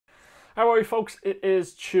How are you folks? It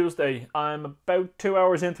is Tuesday. I'm about 2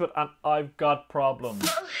 hours into it and I've got problems.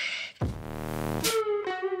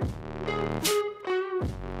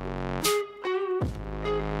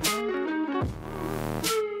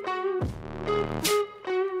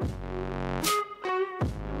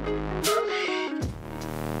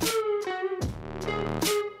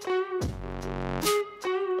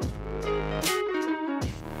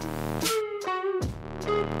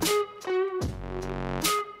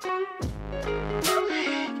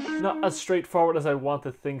 Not as straightforward as I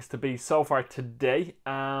wanted things to be so far today.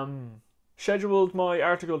 Scheduled my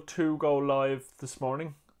article to go live this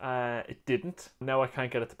morning. It didn't. Now I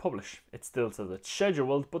can't get it to publish. It still says it's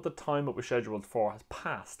scheduled, but the time it was scheduled for has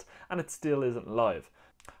passed and it still isn't live.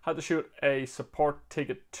 Had to shoot a support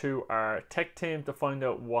ticket to our tech team to find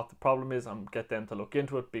out what the problem is and get them to look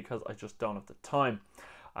into it because I just don't have the time.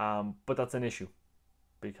 But that's an issue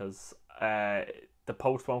because the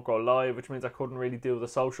post won't go live, which means I couldn't really do the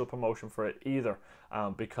social promotion for it either,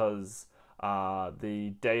 because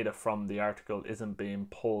the data from the article isn't being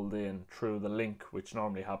pulled in through the link, which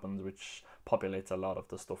normally happens, which populates a lot of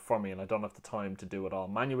the stuff for me, and I don't have the time to do it all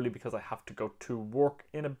manually because I have to go to work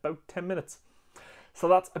in about 10 minutes. So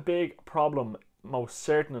that's a big problem, most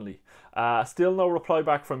certainly. Still no reply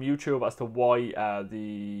back from YouTube as to why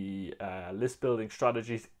the list building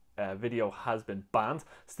strategies video has been banned.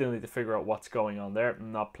 Still need to figure out what's going on there.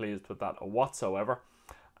 I'm not pleased with that whatsoever.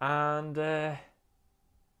 And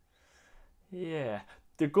yeah,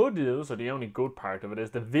 the good news, or the only good part of it,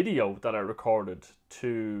 is the video that I recorded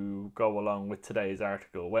to go along with today's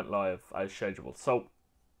article went live as scheduled. So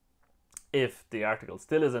if the article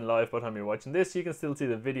still isn't live by the time you're watching this, you can still see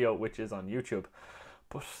the video, which is on YouTube.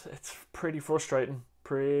 But it's pretty frustrating.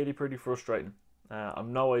 Pretty frustrating. I've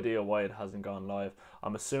no idea why it hasn't gone live.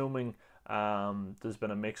 I'm assuming there's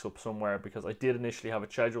been a mix-up somewhere because I did initially have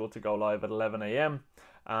it scheduled to go live at 11 a.m.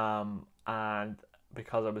 And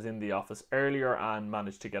because I was in the office earlier and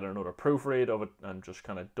managed to get another proofread of it and just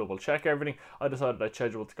kind of double check everything, I decided I'd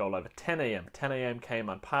schedule to go live at 10 a.m. 10 a.m. came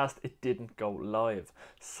and passed, it didn't go live.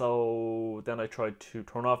 So then I tried to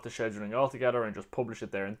turn off the scheduling altogether and just publish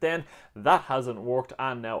it there and then. That hasn't worked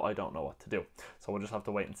and now I don't know what to do. So we'll just have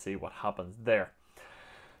to wait and see what happens there.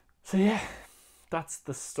 So yeah, that's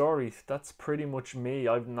the story. That's pretty much me.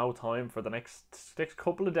 I've no time for the next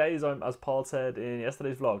couple of days. As Paul said in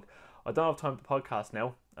yesterday's vlog, I don't have time to podcast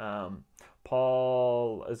now.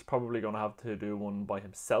 Paul is probably going to have to do one by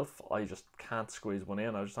himself. I just can't squeeze one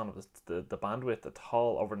in. I just don't have the bandwidth at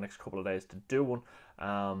all over the next couple of days to do one.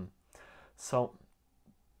 So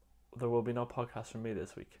there will be no podcast from me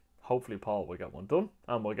this week. Hopefully Paul will get one done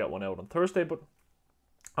and we'll get one out on Thursday, but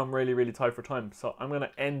I'm really tight for time. So I'm going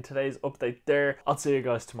to end today's update there. I'll see you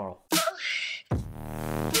guys tomorrow.